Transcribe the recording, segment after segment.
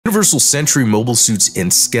Universal Sentry mobile suits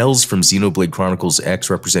and Skells from Xenoblade Chronicles X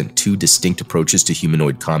represent two distinct approaches to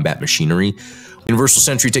humanoid combat machinery. Universal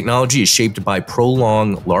Sentry technology is shaped by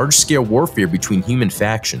prolonged, large-scale warfare between human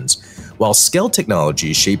factions, while Skell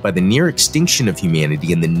technology is shaped by the near extinction of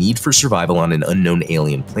humanity and the need for survival on an unknown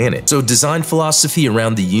alien planet. So design philosophy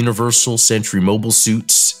around the Universal Sentry mobile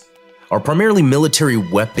suits are primarily military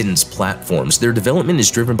weapons platforms. Their development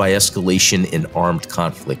is driven by escalation in armed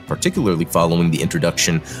conflict, particularly following the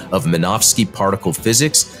introduction of Minovsky particle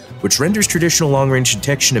physics, which renders traditional long-range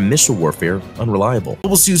detection and missile warfare unreliable.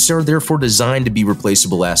 Mobile suits are therefore designed to be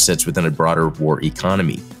replaceable assets within a broader war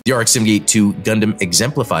economy. The RX-78-2 Gundam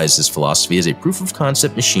exemplifies this philosophy as a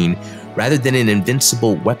proof-of-concept machine rather than an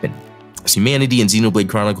invincible weapon. As humanity in Xenoblade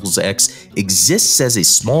Chronicles X exists as a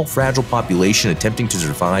small, fragile population attempting to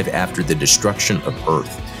survive after the destruction of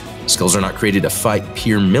Earth. Skells are not created to fight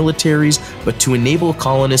peer militaries, but to enable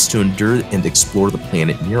colonists to endure and explore the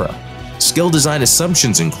planet Mira. Skell design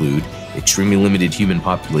assumptions include extremely limited human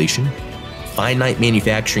population, finite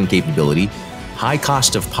manufacturing capability, high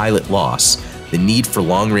cost of pilot loss, the need for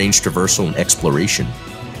long-range traversal and exploration.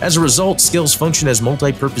 As a result, Skells function as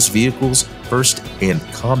multi-purpose vehicles first and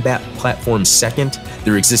combat platforms second.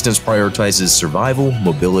 Their existence prioritizes survival,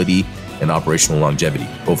 mobility, and operational longevity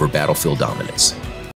over battlefield dominance.